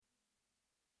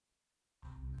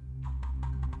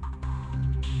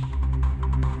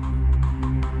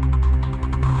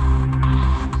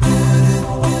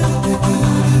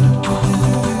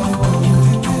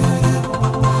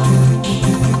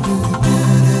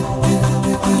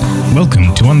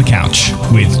Welcome to On the Couch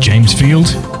with James Field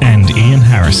and Ian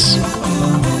Harris.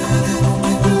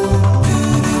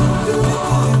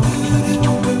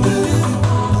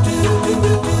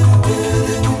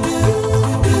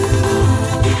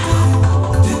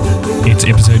 It's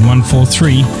episode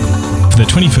 143 for the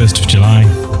 21st of July,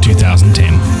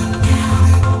 2010.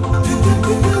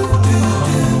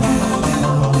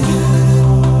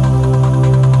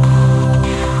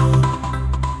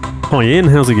 Hi Ian,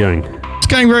 how's it going?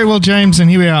 It's going very well, James, and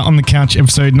here we are on the couch,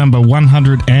 episode number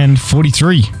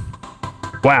 143.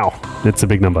 Wow, it's a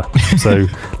big number. So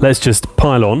let's just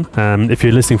pile on. If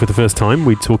you're listening for the first time,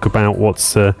 we talk about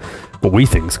what we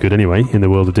think is good anyway in the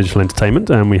world of digital entertainment,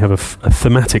 and we have a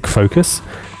thematic focus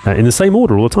in the same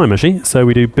order all the time, actually. So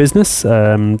we do business,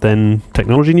 then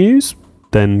technology news,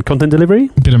 then content delivery.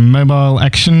 A bit of mobile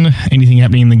action, anything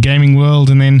happening in the gaming world,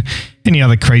 and then any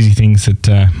other crazy things that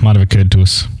might have occurred to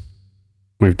us.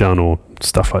 We've done or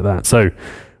stuff like that. So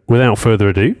without further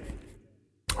ado,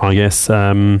 I guess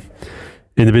in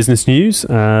the business news,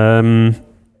 we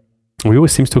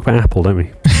always seem to talk about Apple, don't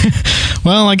we?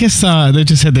 Well, I guess they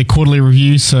just had their quarterly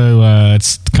review, so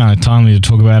it's kind of timely to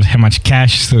talk about how much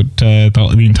cash that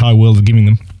the entire world is giving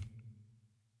them.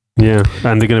 Yeah,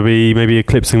 and they're going to be maybe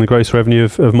eclipsing the gross revenue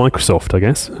of Microsoft, I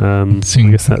guess. I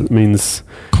guess that means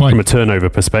from a turnover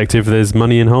perspective, there's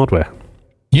money in hardware.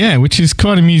 Yeah, which is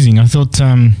quite amusing. I thought,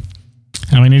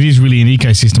 it is really an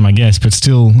ecosystem, I guess, but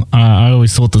still, I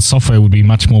always thought that software would be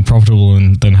much more profitable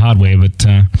than hardware, but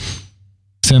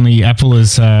certainly Apple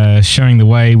is showing the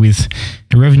way with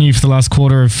a revenue for the last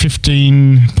quarter of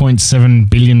 $15.7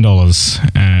 billion,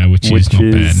 which is not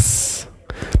bad.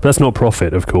 But that's not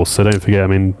profit, of course, so don't forget,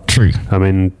 True.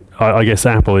 I guess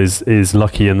Apple is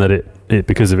lucky in that it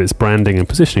because of its branding and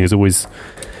positioning, has always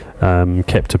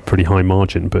kept a pretty high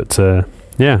margin, but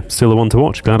yeah, still the one to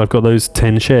watch. Glad I've got those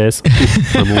 10 shares.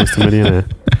 I'm almost a millionaire.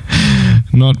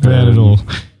 Not bad at all.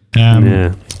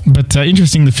 Yeah. But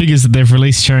interesting, the figures that they've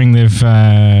released showing they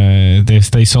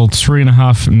sold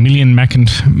 3.5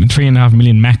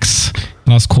 million Macs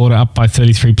last quarter, up by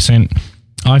 33%.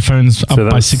 iPhones up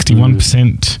by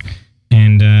 61%,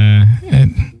 and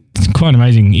it's quite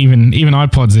amazing. Even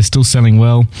iPods, they're still selling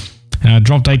well.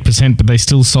 Dropped 8%, but they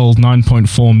still sold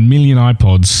 9.4 million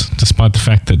iPods, despite the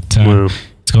fact that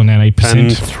it's gone down 8%.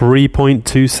 And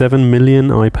 3.27 million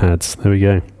iPads. There we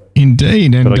go.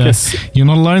 Indeed, and I guess you're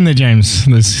not alone there, James.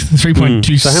 There's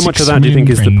 3.26. So how much of that do you think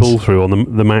is the pull-through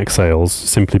on the Mac sales,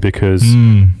 simply because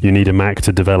you need a Mac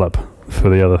to develop for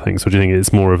the other things? Or do you think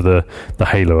it's more of the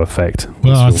halo effect?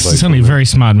 Well, it's certainly a very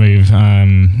smart move.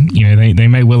 They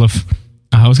may well have...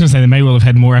 I was going to say they may well have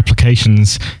had more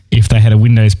applications if they had a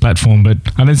Windows platform, but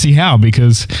I don't see how,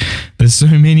 because there's so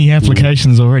many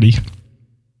applications already.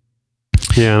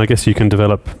 Yeah, and I guess you can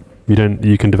develop.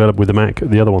 You can develop with the Mac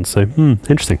the other ones. So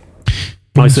interesting.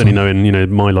 I certainly know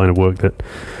in my line of work that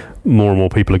more and more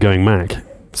people are going Mac.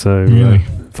 So really?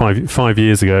 5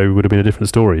 years ago would have been a different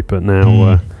story, but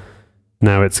now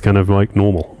it's kind of like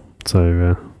normal.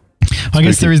 So I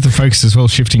guess there is the focus as well,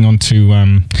 shifting onto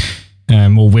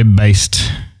more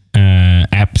web-based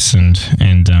apps and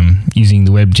using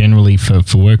the web generally for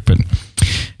work. But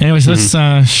anyways, let's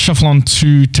shuffle on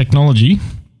to technology.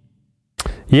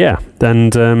 Yeah,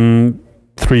 and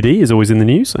 3D is always in the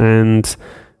news, and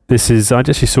this is, I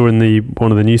actually saw in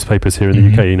one of the newspapers here in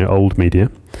the UK, Old Media,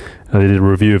 they did a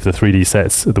review of the 3D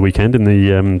sets at the weekend in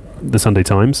the Sunday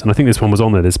Times, and I think this one was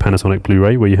on there, this Panasonic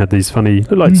Blu-ray, where you had these funny,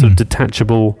 sort of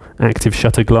detachable active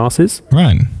shutter glasses.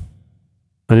 Right.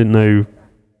 I didn't know.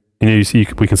 We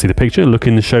can see the picture. Look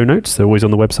in the show notes; they're always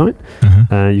on the website.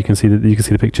 You can see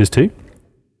the pictures too.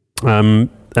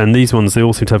 And these ones, they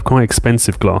all seem to have quite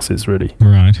expensive glasses, really.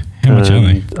 Right. How much are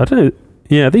they? I don't know.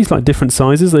 Yeah, these like different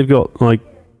sizes. They've got like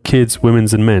kids,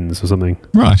 women's, and men's or something.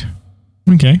 Right.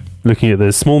 Okay. Looking at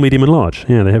the small, medium, and large.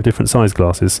 Yeah, they have different size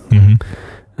glasses.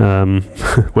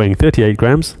 Weighing 38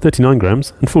 grams, 39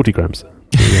 grams, and 40 grams.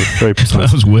 Very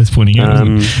precise. That was worth pointing out.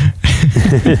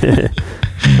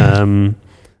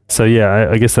 So yeah,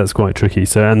 I guess that's quite tricky.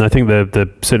 So, and I think they're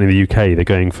certainly in the UK, they're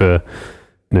going for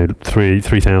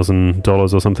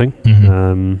 $3,000 or something.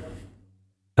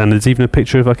 And there's even a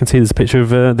picture of there's a picture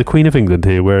of the Queen of England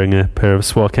here wearing a pair of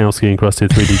Swarovski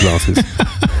encrusted 3D glasses.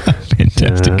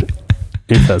 Fantastic.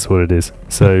 If that's what it is.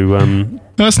 So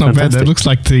that's not bad. That looks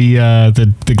like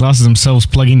the glasses themselves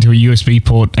plug into a USB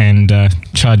port and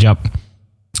charge up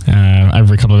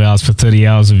over a couple of hours for 30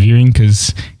 hours of viewing,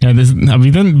 because there's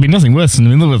been nothing worse than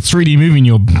in the middle of a 3D movie and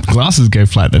your glasses go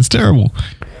flat. That's terrible.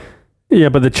 Yeah,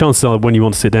 but the chances are when you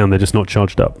want to sit down, they're just not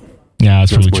charged up. Yeah,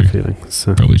 that's probably true. Feeling.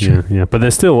 So, probably true. Yeah, but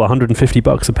they're still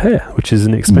 $150 a pair, which is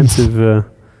an expensive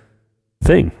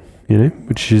thing.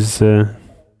 which is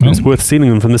it's worth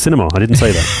stealing them from the cinema. I didn't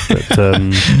say that.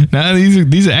 But, no,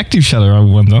 these are active shutter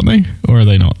ones, aren't they? Or are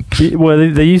they not? Well,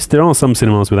 there are some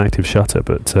cinemas with active shutter,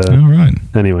 but right.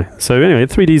 Anyway,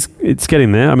 3D's it's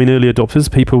getting there. I mean, early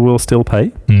adopters, people will still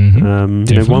pay.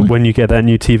 Mm-hmm. When you get that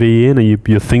new TV in,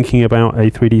 you're thinking about a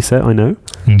 3D set. I know.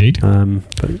 Indeed.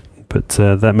 But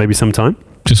that may be some time.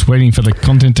 Just waiting for the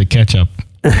content to catch up.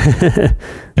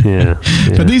 yeah.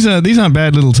 But these aren't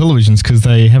bad little televisions because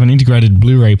they have an integrated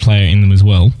Blu-ray player in them as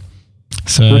well.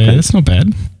 So that's not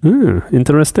bad.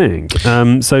 Interesting.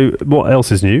 So what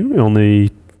else is new on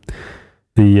the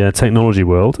technology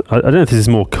world? I don't know if this is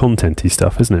more content-y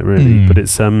stuff, isn't it, really? But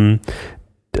it's I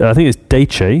think it's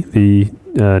Daiche, the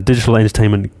Digital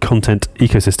Entertainment Content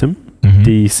Ecosystem,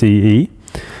 DCE,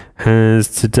 has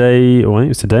today,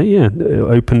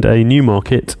 opened a new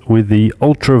market with the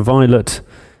Ultraviolet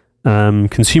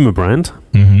consumer brand,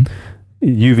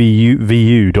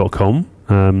 UVU.com.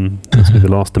 That's the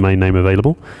last domain name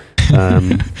available.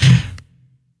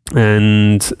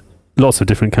 And lots of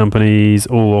different companies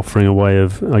all offering a way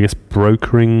of, I guess,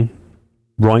 brokering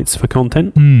rights for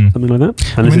content, something like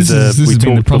that. And this has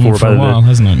been the problem for a while,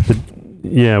 hasn't it?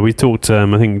 Yeah, we talked, I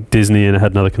think Disney and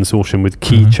had another consortium with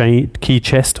Key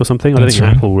Chest or something. I don't think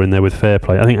Apple were in there with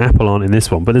Fairplay. I think Apple aren't in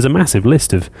this one, but there's a massive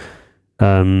list of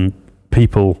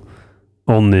people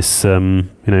on this,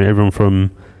 everyone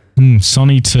from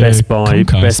Sony to Best Buy,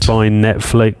 Comcast.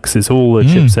 Netflix. It's all the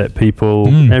chipset people.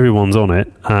 Everyone's on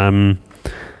it.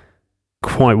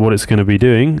 Quite what it's going to be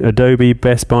doing. Adobe,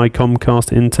 Best Buy, Comcast,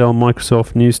 Intel,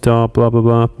 Microsoft, Newstar, blah, blah,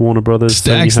 blah, Warner Brothers,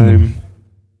 Sony Home.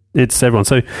 It's everyone.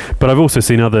 So, but I've also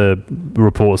seen other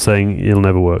reports saying it'll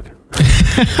never work.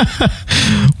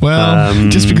 Well,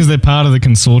 just because they're part of the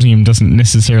consortium doesn't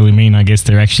necessarily mean, I guess,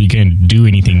 they're actually going to do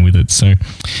anything with it. So,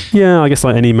 yeah, I guess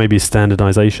like any maybe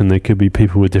standardization, there could be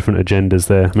people with different agendas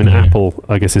there. I mean, Apple,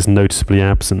 I guess, is noticeably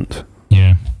absent.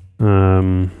 Yeah.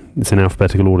 It's in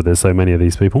alphabetical order. There's so many of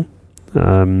these people.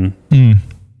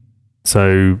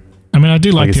 So. I mean, I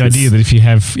do like the idea that if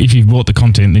you've bought the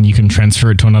content, then you can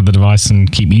transfer it to another device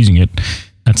and keep using it.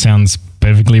 That sounds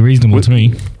perfectly reasonable to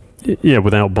me. Yeah,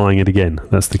 without buying it again.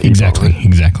 That's the key. Exactly.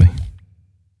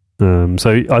 So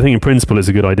I think in principle it's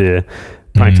a good idea.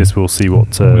 Practice, we'll see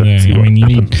what. You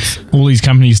need all these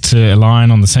companies to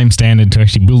align on the same standard to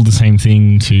actually build the same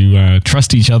thing, to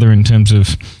trust each other in terms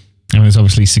of. There's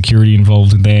obviously security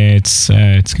involved in there. It's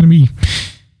going to be.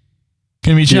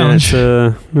 Can be a challenge.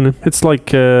 Yeah, it's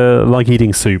like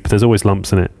eating soup. There's always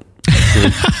lumps in it.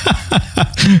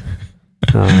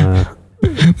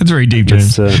 That's very deep,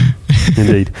 James.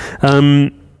 Indeed.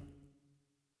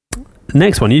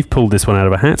 Next one, you've pulled this one out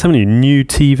of a hat, haven't you? New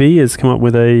TV has come up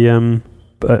with a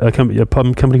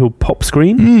company called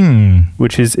PopScreen,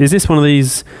 which is this one of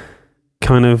these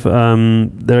kind of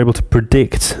they're able to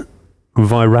predict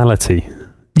virality.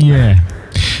 Yeah.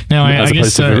 Now, I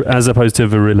guess as opposed to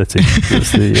virility.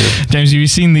 That's James, have you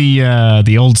seen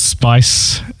the Old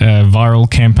Spice viral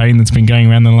campaign that's been going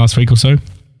around in the last week or so?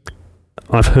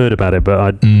 I've heard about it, but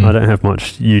I don't have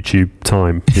much YouTube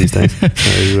time these days.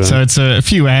 So it's a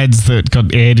few ads that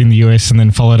got aired in the US and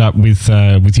then followed up with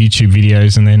YouTube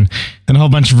videos, and then a whole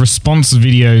bunch of response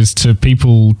videos to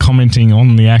people commenting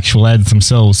on the actual ads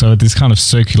themselves. So this kind of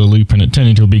circular loop, and it turned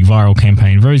into a big viral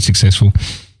campaign, very successful.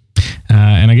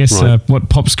 And I guess what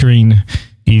PopScreen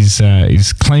is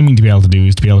claiming to be able to do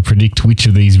is to be able to predict which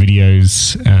of these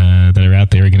videos that are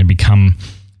out there are going to become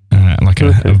a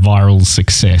viral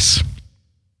success.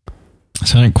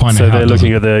 So I don't quite know. So they're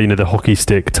looking at the hockey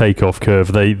stick takeoff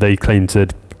curve. They claim to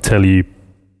tell you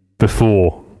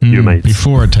before your mates,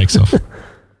 before it takes off.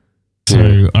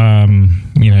 So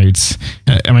it's.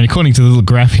 According to the little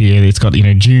graph here, it's got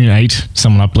June 8,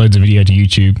 someone uploads a video to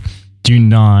YouTube. June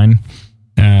 9.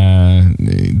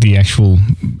 The actual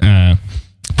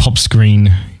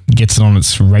PopScreen gets it on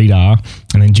its radar,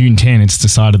 and then June 10 it's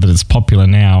decided that it's popular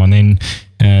now, and then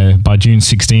by June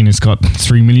 16 it's got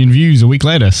 3 million views a week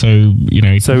later. So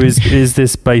So is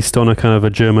this based on a kind of a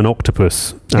German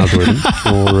octopus algorithm,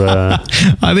 or?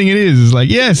 I think it is. It's like,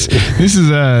 yes, this is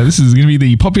going to be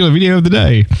the popular video of the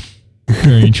day.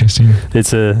 Very interesting.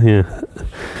 It's a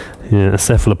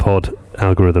cephalopod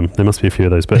algorithm. There must be a few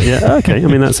of those, but okay. I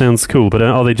mean, that sounds cool. But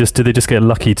did they just get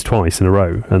lucky twice in a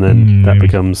row, and then that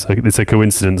becomes it's a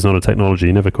coincidence, not a technology?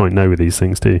 You never quite know with these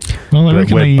things, do you? Well, I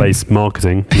reckon web-based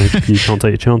marketing, you can't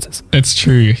take your chances. That's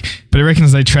true, but it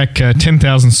reckons they track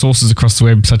 10,000 sources across the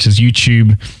web, such as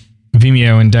YouTube,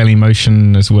 Vimeo, and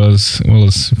Dailymotion, as well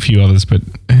as a few others. But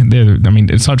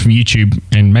aside from YouTube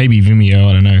and maybe Vimeo,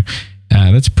 I don't know.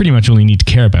 That's pretty much all you need to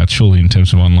care about, surely, in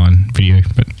terms of online video.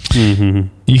 But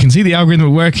You can see the algorithm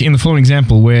at work in the following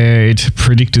example where it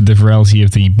predicted the virality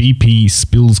of the BP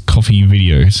spills coffee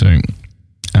video. So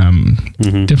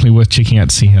definitely worth checking out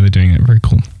to see how they're doing that. Very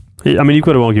cool. I mean, you've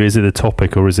got to argue, is it the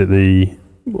topic or is it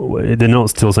they're not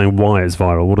still saying why it's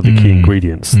viral. What are the key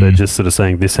ingredients? They're just sort of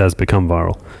saying this has become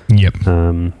viral.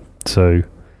 Yep. So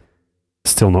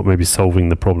still not maybe solving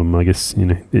the problem, I guess.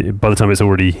 By the time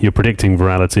you're predicting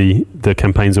virality, the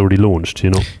campaign's already launched.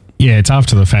 You're not. Yeah, it's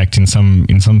after the fact in some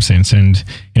sense, and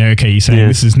okay, you're saying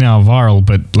this is now viral,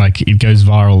 but like it goes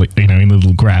viral, in a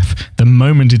little graph the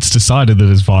moment it's decided that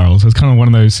it's viral. So it's kind of one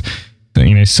of those,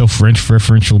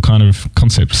 self-referential kind of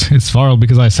concepts. It's viral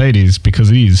because I say it is, because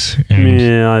it is.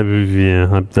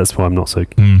 That's why I'm not so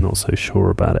sure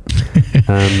about it.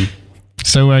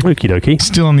 So okie dokie.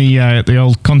 Still on the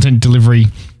old content delivery.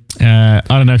 I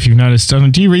don't know if you've noticed.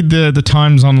 Do you read the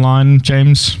Times online,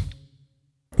 James?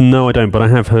 No, I don't, but I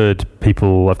have heard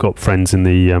people. I've got friends in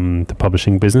the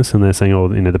publishing business, and they're saying,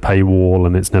 the paywall,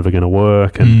 and it's never going to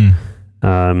work. And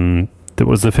that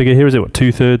was the figure here. Is it what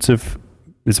 2/3 of?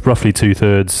 It's roughly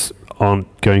 2/3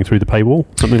 aren't going through the paywall,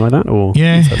 something like that, or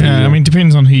I mean, it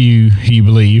depends on who you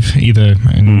believe. Either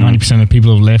 90% of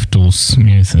people have left, or a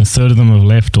third of them have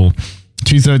left, or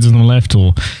 2/3 of them have left,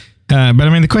 or. But I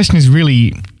mean, the question is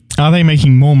really, are they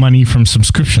making more money from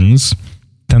subscriptions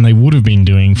than they would have been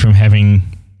doing from having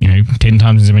 10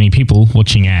 times as many people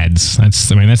watching ads? That's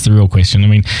the real question. I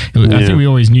mean, I think we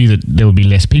always knew that there would be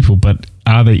less people, but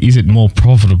is it more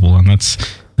profitable? And that's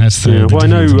the. Well, I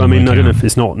know. I mean, I don't know if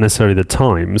it's not necessarily the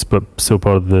Times, but still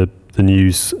part of the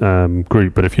news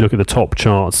group. But if you look at the top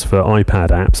charts for iPad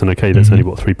apps, and there's only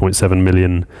 3.7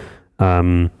 million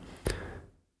kind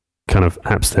of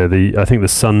apps there. I think the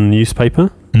Sun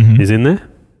newspaper is in there.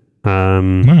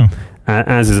 Wow.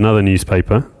 As is another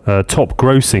newspaper. Top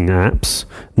grossing apps,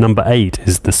 number 8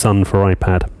 is The Sun for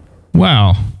iPad.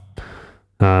 Wow.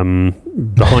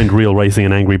 Behind Real Racing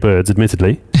and Angry Birds,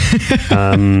 admittedly.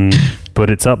 But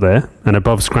it's up there, and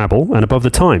above Scrabble, and above The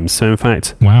Times. So, in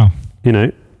fact, wow.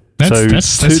 That's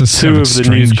two of the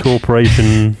News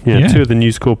Corporation, two of the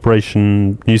News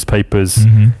Corporation newspapers'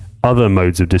 other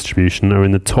modes of distribution are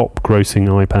in the top grossing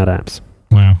iPad apps.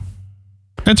 Wow.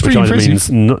 That's pretty impressive. Which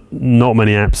either means not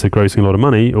many apps are grossing a lot of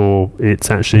money, or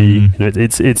it's actually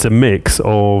it's a mix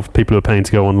of people who are paying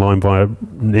to go online via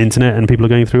the internet and people are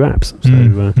going through apps. So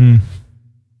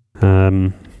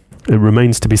it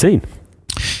remains to be seen.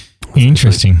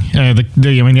 Interesting.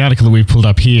 The article that we've pulled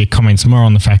up here comments more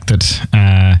on the fact that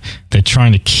they're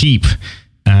trying to keep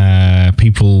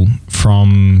people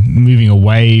from moving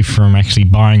away from actually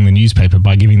buying the newspaper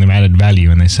by giving them added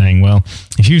value. And they're saying, well,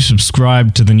 if you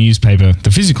subscribe to the newspaper, the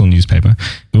physical newspaper,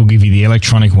 we'll give you the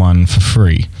electronic one for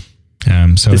free.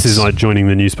 So this is like joining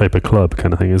the newspaper club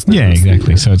kind of thing, isn't it? Yeah,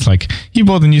 exactly. So it's like you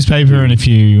bought the newspaper, and if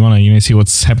you want to see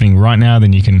what's happening right now,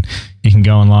 then you can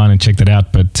go online and check that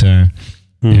out. But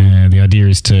the idea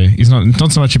is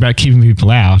not so much about keeping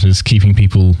people out as keeping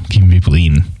people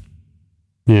in.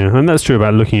 Yeah, and that's true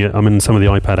about looking at, some of the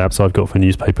iPad apps I've got for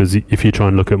newspapers, if you try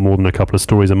and look at more than a couple of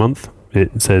stories a month,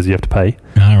 it says you have to pay.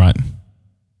 All right.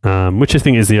 Which I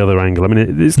think is the other angle. I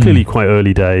mean, it's clearly quite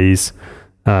early days,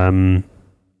 and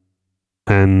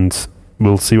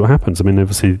we'll see what happens. I mean,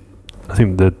 obviously, I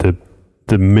think the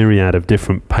myriad of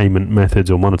different payment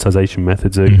methods or monetization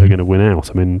methods are going to win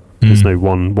out. I mean, there's no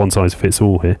one size fits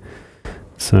all here.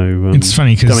 So it's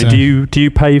funny because do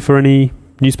you pay for any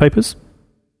newspapers?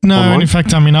 No, online? And in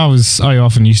fact, I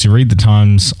often used to read the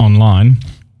Times online,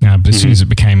 but as soon as it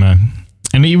became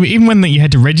and even when you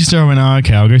had to register, I went,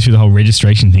 okay, I'll go through the whole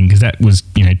registration thing, because that was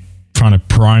trying to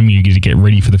prime you to get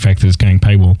ready for the fact that it's going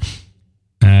paywall.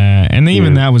 And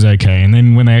even that was okay. And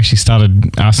then when they actually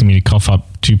started asking me to cough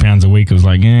up £2 a week, I was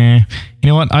like, you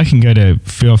know what? I can go to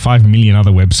 5 million other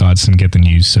websites and get the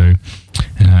news. So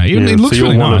it looks so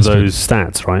you're really one nice. Of those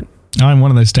stats, right? I'm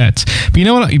one of those stats. But you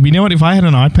know what? If I had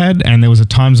an iPad and there was a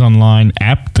Times Online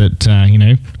app that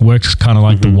works kind of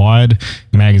like the Wired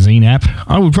magazine app,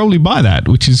 I would probably buy that.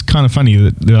 Which is kind of funny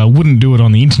that I wouldn't do it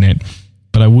on the internet,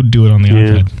 but I would do it on the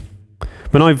iPad.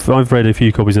 But I've read a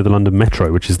few copies of the London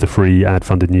Metro, which is the free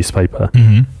ad-funded newspaper,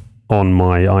 on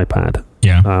my iPad.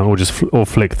 Yeah, or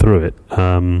flick through it,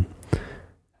 and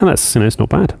that's it's not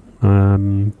bad.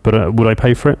 But would I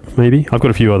pay for it? Maybe. I've got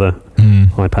a few other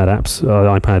iPad apps,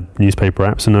 iPad newspaper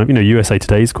apps, and USA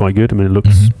Today is quite good. I mean, it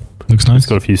looks nice. It's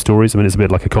got a few stories. I mean, it's a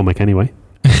bit like a comic anyway,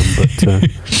 but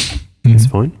it's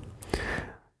fine.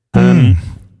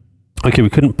 Okay,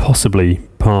 we couldn't possibly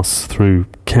pass through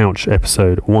Couch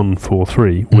episode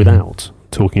 143 without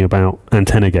talking about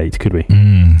Antennagate, could we?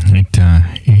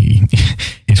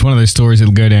 It's one of those stories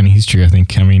that'll go down in history, I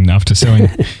think. I mean, after selling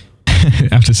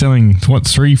after selling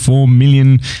 3-4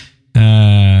 million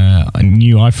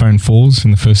new iPhone 4s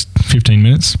in the first 15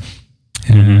 minutes.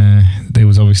 There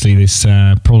was obviously this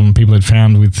problem people had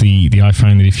found with the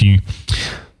iPhone that if you...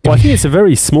 Well, I think it's a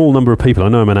very small number of people. I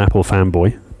know I'm an Apple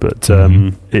fanboy, but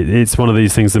it's one of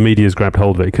these things the media's grabbed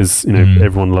hold of it because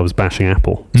everyone loves bashing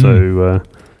Apple. So,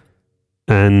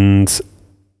 and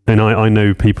I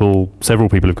know several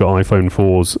people have got iPhone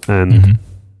 4s, and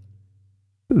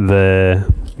they're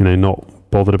not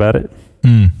bothered about it.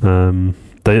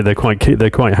 They're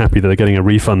quite happy that they're getting a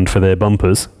refund for their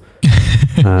bumpers.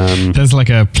 There's like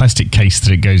a plastic case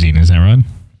that it goes in, is that right?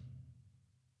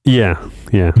 Yeah.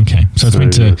 Okay, so it's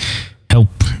meant to help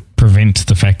prevent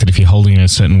the fact that if you're holding it a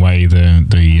certain way,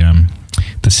 the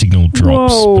signal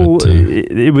drops. Well,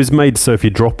 it was made so if you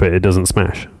drop it, it doesn't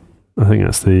smash. I think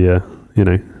that's the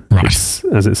right.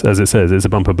 As it says, it's a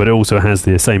bumper, but it also has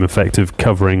the same effect of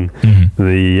covering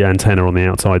the antenna on the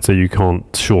outside, so you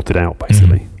can't short it out.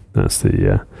 Basically, that's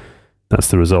the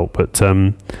result. But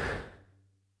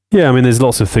yeah, I mean, there's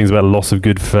lots of things about loss of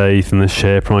good faith, and the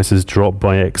share price has dropped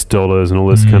by X dollars and all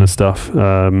this kind of stuff.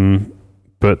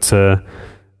 But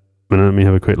let me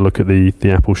have a quick look at the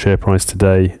Apple share price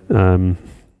today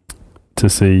to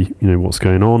see what's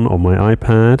going on my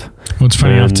iPad. Well, it's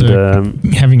funny, after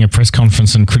having a press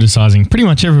conference and criticising pretty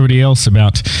much everybody else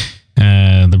about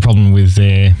the problem with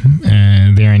their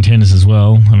antennas as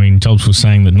well. I mean, Jobs was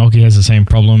saying that Nokia has the same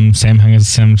problem, Samsung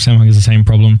has the same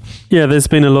problem. Yeah, there's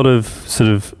been a lot of sort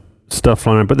of stuff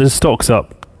flying around, but the stock's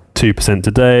up 2%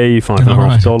 today,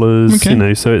 $5.50.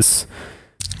 Okay. So it's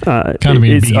kind of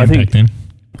be a big impact then.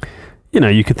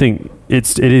 You could think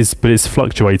it is, but it's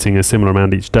fluctuating a similar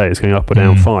amount each day. It's going up or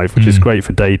down 5, which is great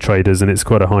for day traders, and it's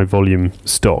quite a high volume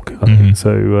stock. I think.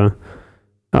 So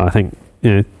I think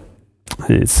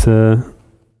it's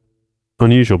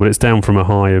unusual, but it's down from a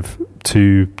high of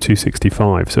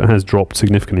 265, so it has dropped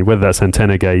significantly. Whether that's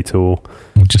Antennagate or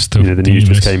just the news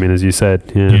just came in, as you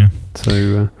said. Yeah.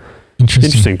 So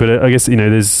interesting. But I guess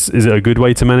is it a good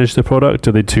way to manage the product?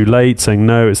 Are they too late, saying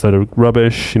no, it's a load of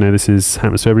rubbish? This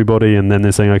happens to everybody, and then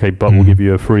they're saying, okay, but we'll give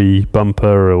you a free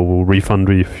bumper, or we'll refund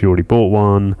you if you already bought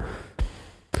one.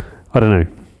 I don't know.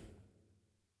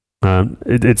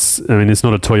 It's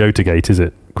not a Toyota gate, is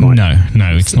it? Quite. No,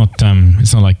 it's not.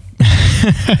 It's not like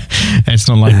it's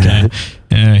not like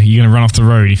you're going to run off the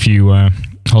road if you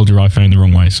hold your iPhone the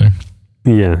wrong way. So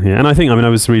yeah, and I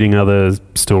was reading other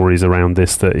stories around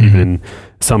this that even in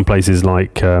some places,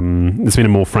 like there's been a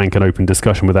more frank and open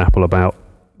discussion with Apple about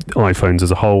iPhones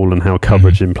as a whole and how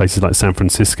coverage in places like San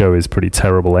Francisco is pretty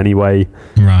terrible anyway.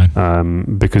 Right.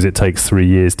 Because it takes 3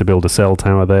 years to build a cell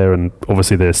tower there, and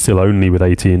obviously they're still only with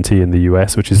AT&T in the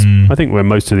US, which is I think where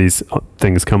most of these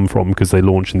things come from, because they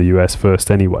launch in the US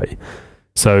first anyway.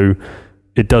 So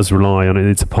it does rely on it.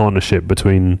 It's a partnership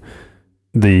between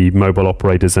the mobile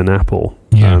operators and Apple.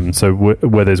 So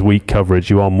where there's weak coverage,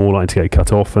 you are more likely to get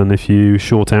cut off, and if you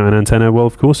short out an antenna, well,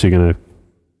 of course you're going to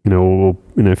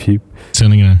if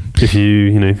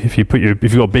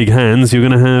you've got big hands, you're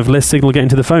going to have less signal getting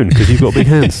to the phone because you've got big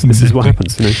hands. This is what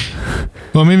happens.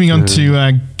 Well, moving on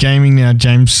to gaming now,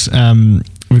 James.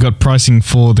 We've got pricing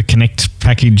for the Kinect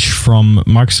package from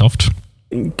Microsoft.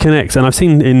 Kinect, and I've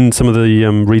seen in some of the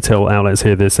retail outlets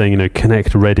here, they're saying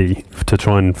Kinect ready to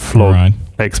try and flog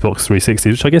Xbox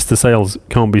 360, which I guess the sales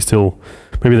can't be still.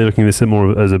 Maybe they're looking at this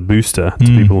more as a booster to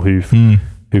people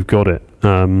who've got it.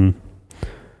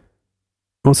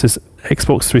 What's this?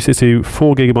 Xbox 360,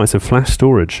 4 gigabytes of flash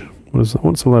storage. What's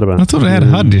all that about? I thought it had a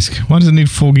hard disk. Why does it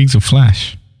need 4 gigs of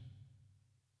flash?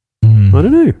 I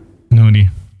don't know. No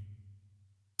idea.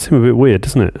 Seems a bit weird,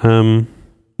 doesn't it?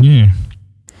 Yeah.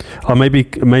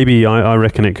 Maybe I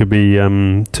reckon it could be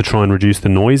to try and reduce the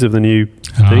noise of the new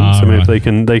thing. So maybe if they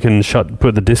can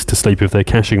put the disk to sleep if they're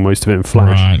caching most of it in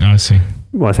flash. Right, I see.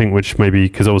 Well, I think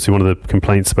because obviously one of the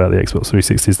complaints about the Xbox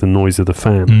 360 is the noise of the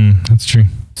fan. That's true.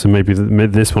 So maybe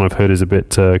this one I've heard is a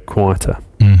bit quieter.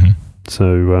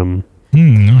 So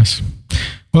nice.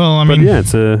 Well, but yeah,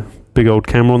 it's a big old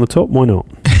camera on the top. Why not?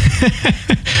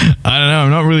 I don't know. I'm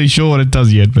not really sure what it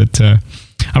does yet, but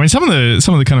some of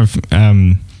the kind of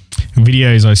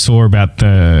videos I saw about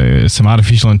some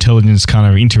artificial intelligence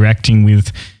kind of interacting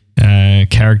with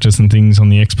characters and things on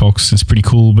the Xbox is pretty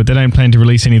cool, but they don't plan to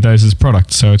release any of those as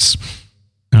products, so it's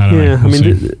I don't know.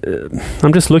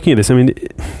 I'm just looking at this.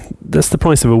 That's the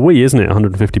price of a Wii, isn't it?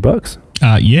 $150.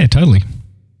 Yeah, totally.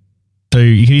 So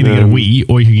you can either get a Wii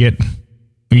or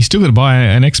you still got to buy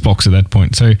an Xbox at that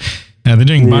point. So they're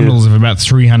doing bundles of about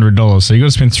 $300. So you got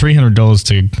to spend $300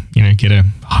 to get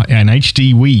an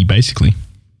HD Wii, basically.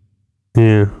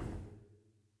 Yeah.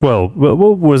 Well,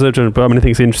 we'll reserve judgment, but I mean, I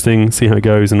think it's interesting, see how it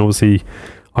goes, and obviously,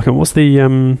 what's the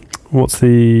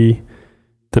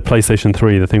PlayStation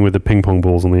 3, the thing with the ping pong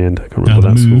balls on the end? I can't remember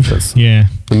what that's. Yeah.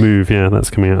 The Move, yeah, that's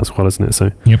coming out as well, isn't it?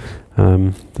 So, yep. A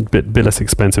bit less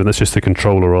expensive. That's just the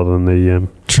controller rather than the.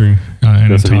 True. So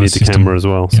you need the camera as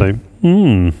well. Yep.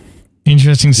 So,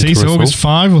 interesting to see. So August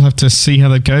 5, we'll have to see how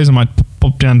that goes. I might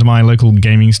pop down to my local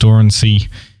gaming store and see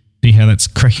how that's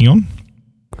cracking on.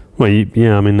 Well,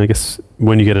 yeah, I mean, I guess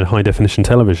when you get a high-definition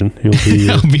television, you'll be...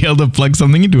 I'll be able to plug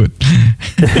something into it.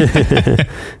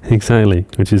 Exactly,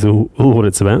 which is all what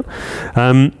it's about.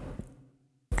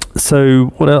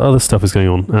 So, what other stuff is going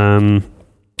on?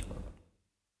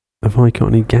 Have I got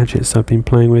any gadgets I've been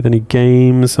playing with? Any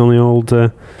games on the old...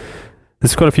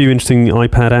 There's quite a few interesting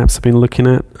iPad apps I've been looking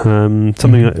at.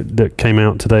 Something that came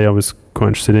out today I was quite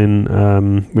interested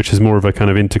in, which is more of a kind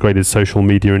of integrated social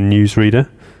media and news reader.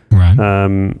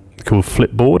 Right. Called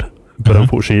Flipboard, but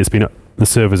unfortunately the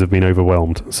servers have been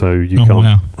overwhelmed, so you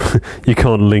you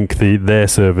can't link their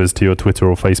servers to your Twitter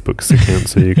or Facebook's account,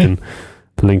 so you can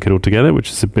link it all together, which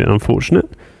is a bit unfortunate.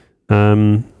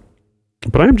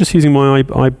 But I am just using my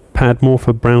iPad more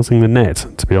for browsing the net,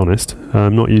 to be honest.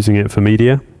 I'm not using it for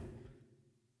media.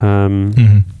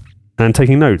 And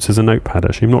taking notes as a notepad,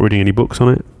 actually. I'm not reading any books on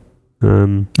it.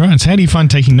 Right, so how do you find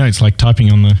taking notes, like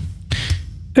typing on the...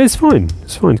 It's fine.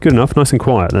 Good enough. Nice and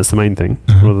quiet. That's the main thing.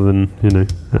 Rather than,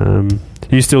 are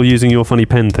you still using your funny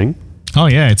pen thing? Oh,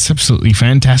 yeah. It's absolutely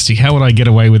fantastic. How would I get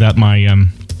away without my...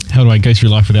 how do I go through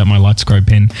life without my LightScribe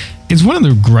pen? It's one of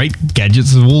the great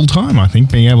gadgets of all time, I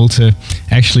think, being able to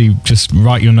actually just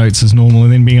write your notes as normal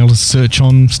and then being able to search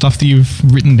on stuff that you've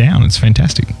written down. It's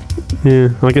fantastic. Yeah,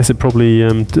 I guess it probably...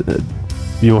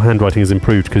 your handwriting has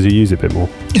improved because you use it a bit more.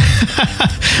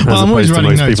 Well, I'm always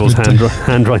writing notes. Most people's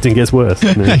handwriting gets worse.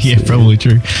 Yeah, probably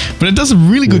true. But it does a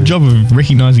really good job of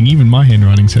recognising even my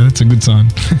handwriting, so that's a good sign.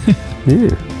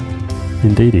 Yeah,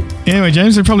 indeedy. Anyway,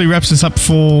 James, that probably wraps us up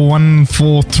for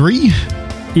 143.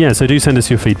 Yeah, so do send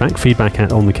us your feedback at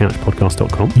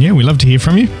onthecouchpodcast.com. Yeah, we love to hear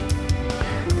from you.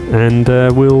 And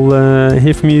we'll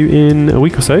hear from you in a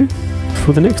week or so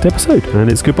for the next episode. And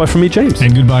it's goodbye from me, James.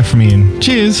 And goodbye from Ian.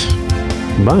 Cheers.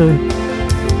 Bye.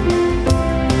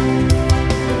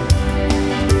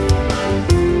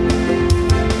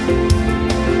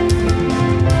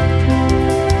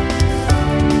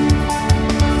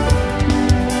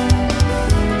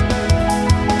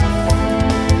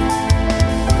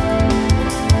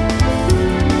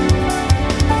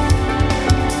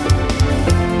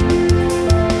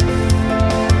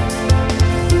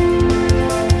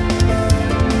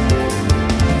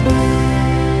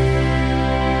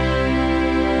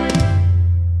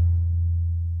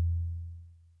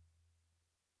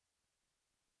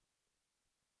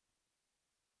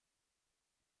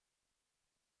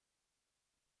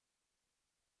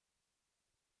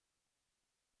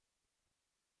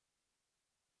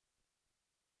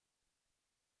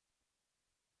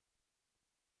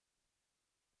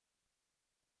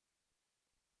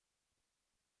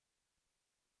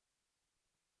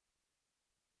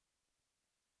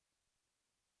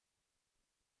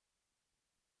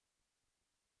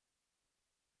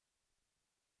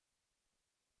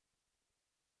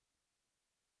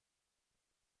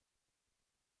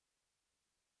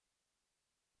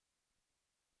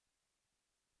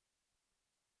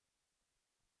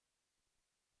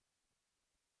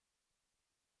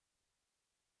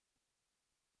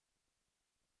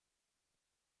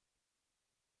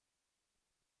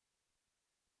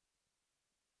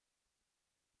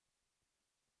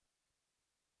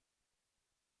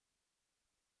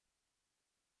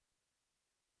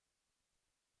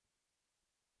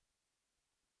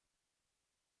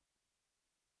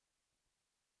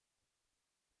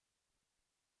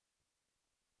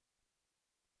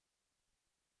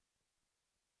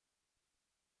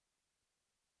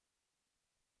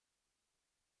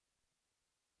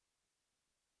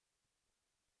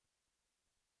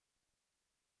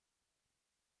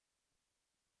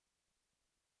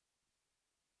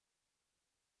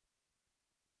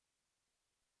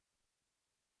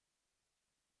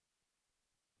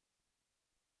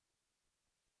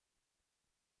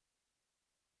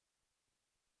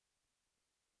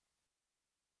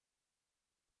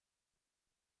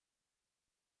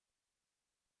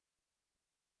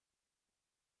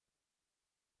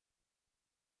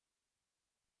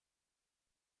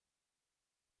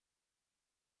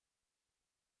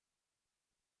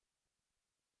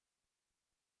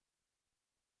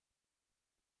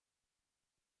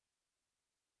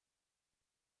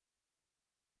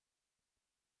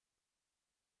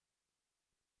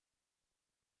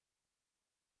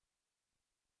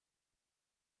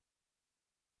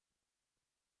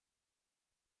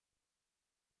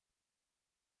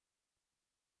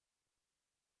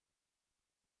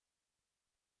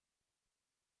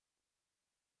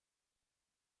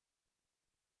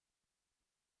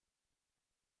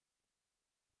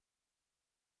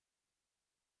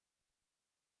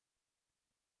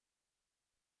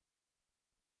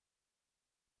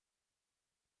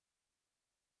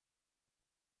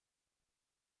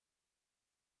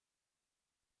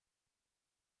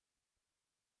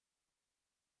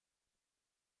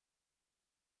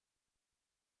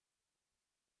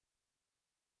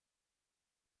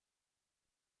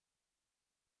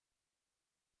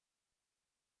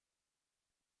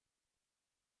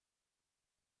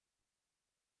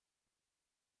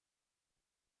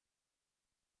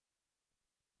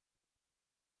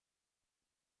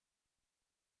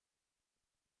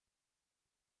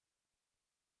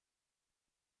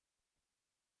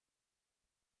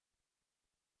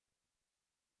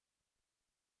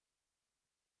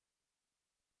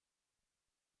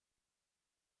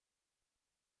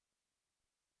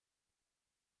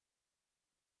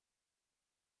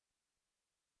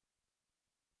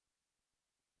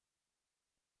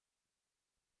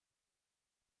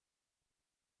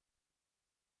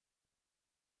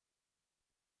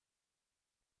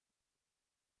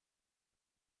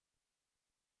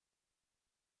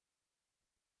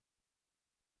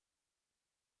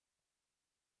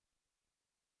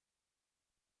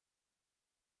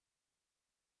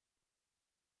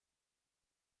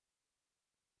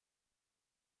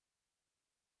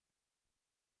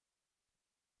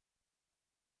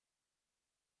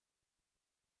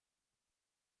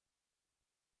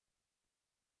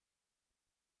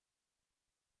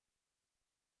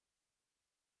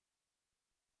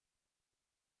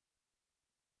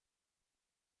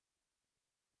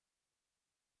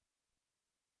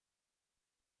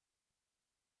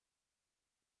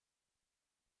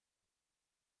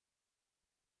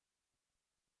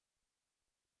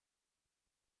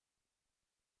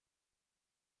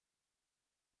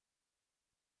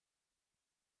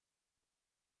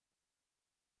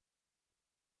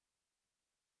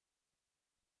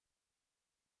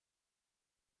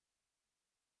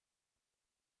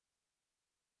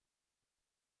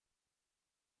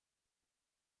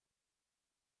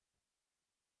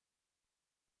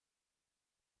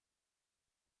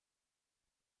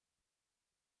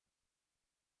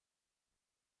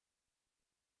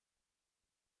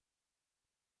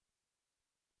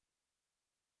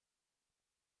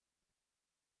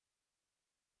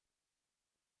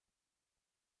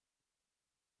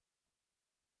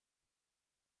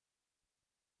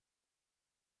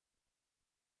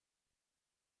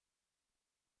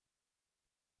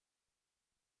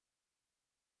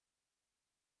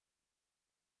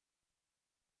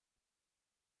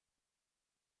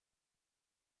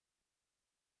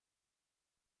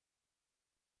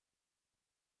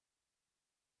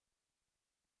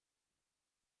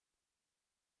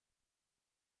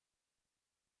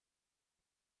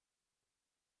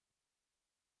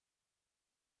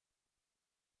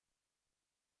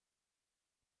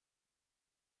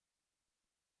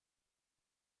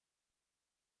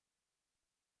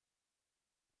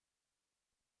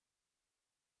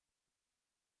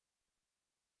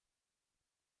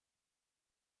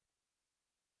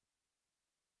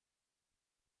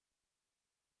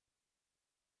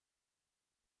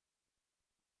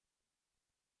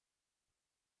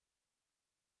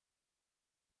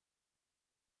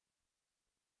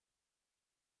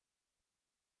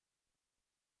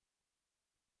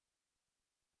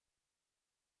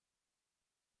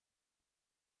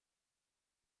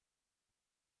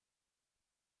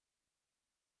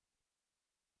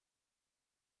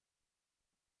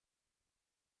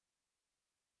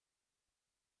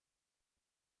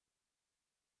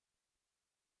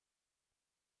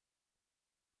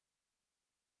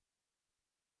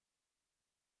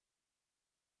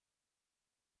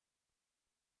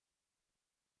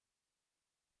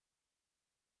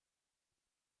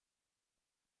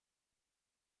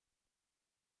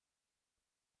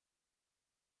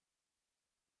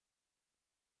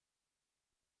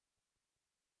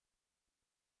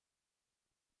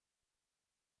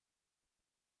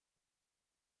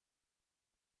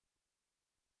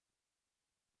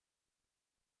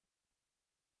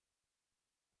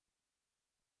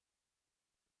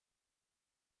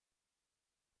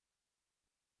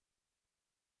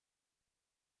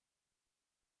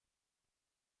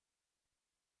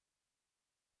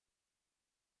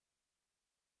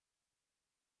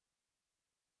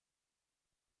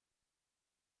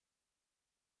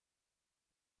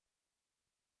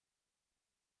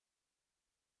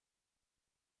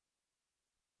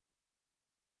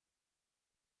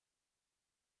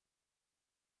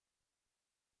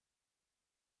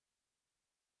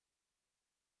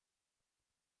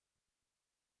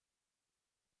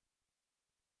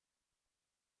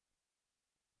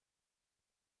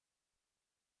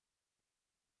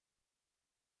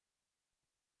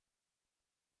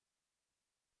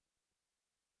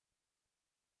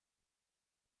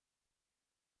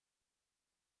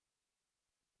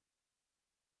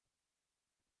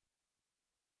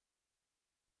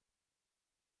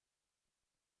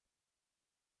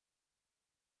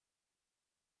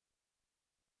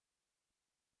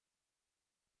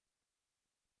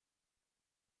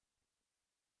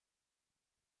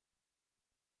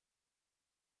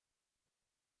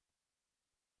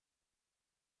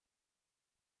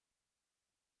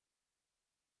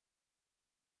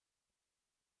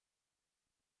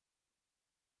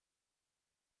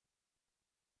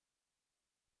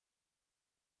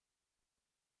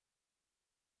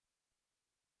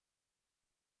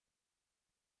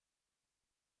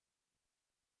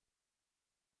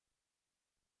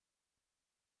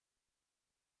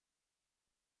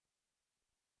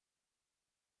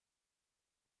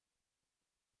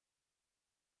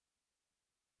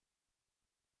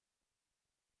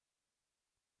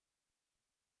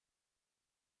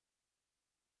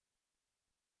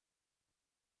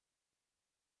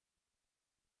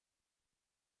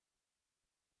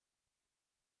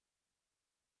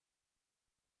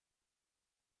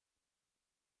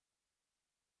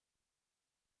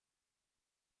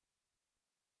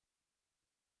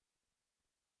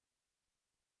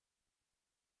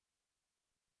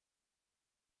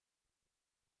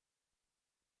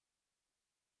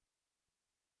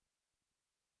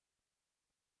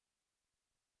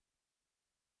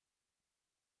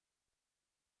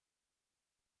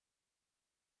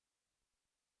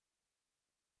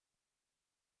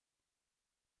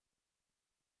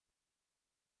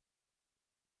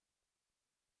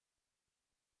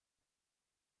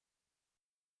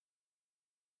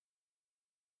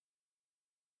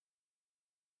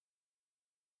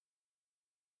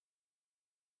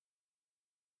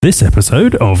 This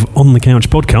episode of On the Couch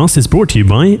podcast is brought to you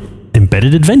by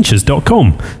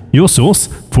embeddedadventures.com, your source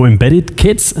for embedded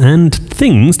kits and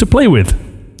things to play with.